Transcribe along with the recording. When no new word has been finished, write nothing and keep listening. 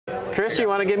Chris, you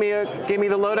want to give me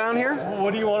the lowdown here?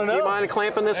 What do you want to know? Do you mind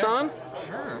clamping this on?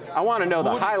 Sure. I want to know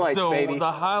the highlights, baby.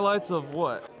 The highlights of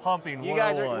what? Pumping. You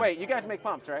guys are, wait, you guys make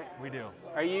pumps, right? We do.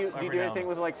 Do you do anything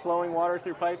with like flowing water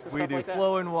through pipes and stuff like that? We do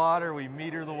flowing water. We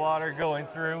meter the water going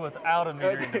through without a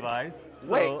metering device.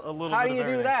 So wait, a little how bit do you of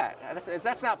do everything. that?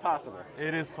 That's not possible.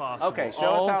 It is possible. Okay,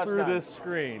 show us how it's done. All through this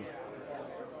screen.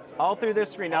 All through this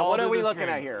screen. Now, All what are through we the looking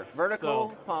screen. at here?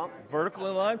 Vertical pump. Vertical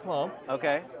inline pump.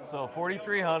 Okay. So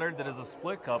 4300, that is a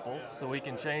split couple, so we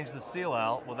can change the seal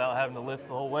out without having to lift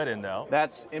the whole wet end out.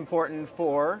 That's important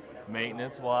for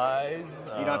maintenance-wise.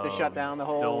 You don't have to shut down the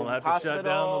whole Don't have hospital. to shut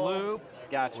down the loop.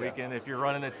 Gotcha. We can, if you're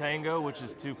running a Tango, which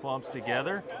is 2 pumps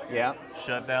together, yeah,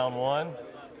 shut down one.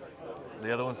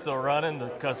 The other one's still running. The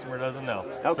customer doesn't know.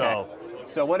 Okay.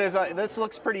 So what is this?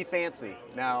 Looks pretty fancy.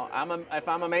 Now, if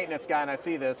I'm a maintenance guy and I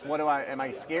see this, am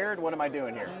I scared? What am I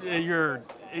doing here? You're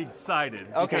excited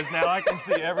okay. because now I can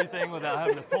see everything without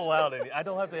having to pull out any. I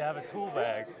don't have to have a tool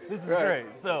bag. This is great.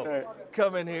 So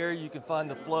come in here, you can find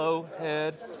the flow,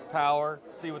 head, power,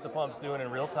 see what the pump's doing in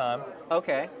real time.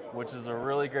 Okay. Which is a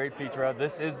really great feature.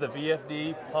 This is the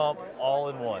VFD pump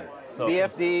all-in-one. So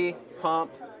VFD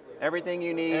pump. Everything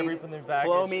you need. Everything in baggage.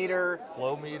 Flow meter.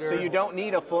 Flow meter. So you don't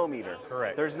need a flow meter.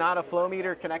 Correct. There's not a flow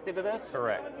meter connected to this?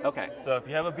 Correct. Okay. So if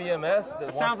you have a BMS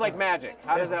that sounds like magic.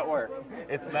 How does that work?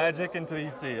 It's magic until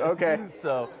you see it. Okay.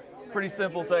 So pretty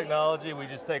simple technology. We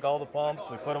just take all the pumps,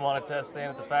 we put them on a test stand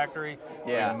at the factory.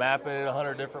 Yeah. We map it at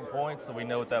 100 different points so we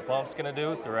know what that pump's going to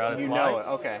do throughout its life. You know it.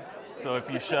 Okay. So if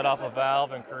you shut off a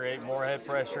valve and create more head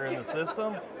pressure in the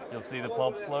system, you'll see the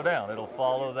pump slow down. It'll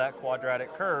follow that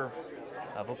quadratic curve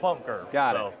of a pump curve.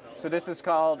 Got it. So this is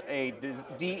called a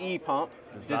DE pump,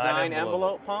 design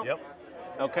envelope pump? Yep.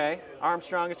 Okay.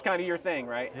 Armstrong is kind of your thing,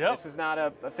 right? Yep. This is not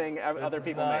a thing other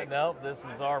people make. No, this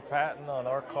is our patent on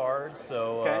our card.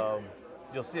 So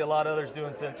you'll see a lot of others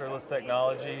doing sensorless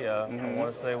technology. I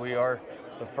want to say we are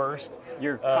the first.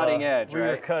 You're cutting edge, right? We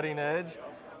are cutting edge.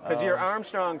 Because you're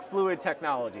Armstrong Fluid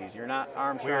Technologies. You're not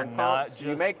Armstrong Pumps.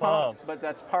 You make pumps, but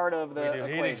that's part of the equation.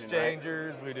 We do heat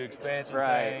exchangers, we do expansion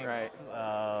tanks,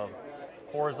 right.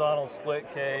 Horizontal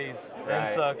split case,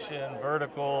 in-suction,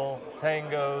 vertical,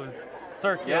 tangos,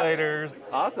 circulators. Yep.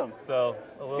 Awesome. So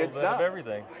a little bit of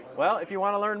everything. Well, if you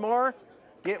want to learn more,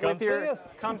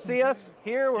 come see us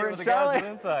here. We're in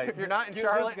Charlotte. If you're not in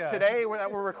Charlotte today,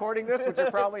 that we're recording this, which you're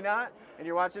probably not, and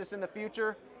you're watching this in the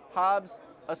future,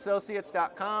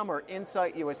 HobbsAssociates.com or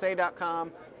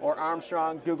InsightUSA.com or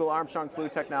Armstrong, Google Armstrong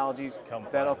Fluid Technologies.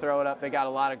 That'll throw it up. They got a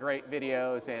lot of great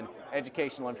videos and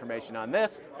educational information on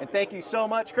this. And thank you so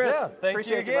much, Chris. Yeah, thank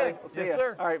Appreciate you buddy. again. We'll see yes, you.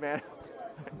 Sir. All right, man.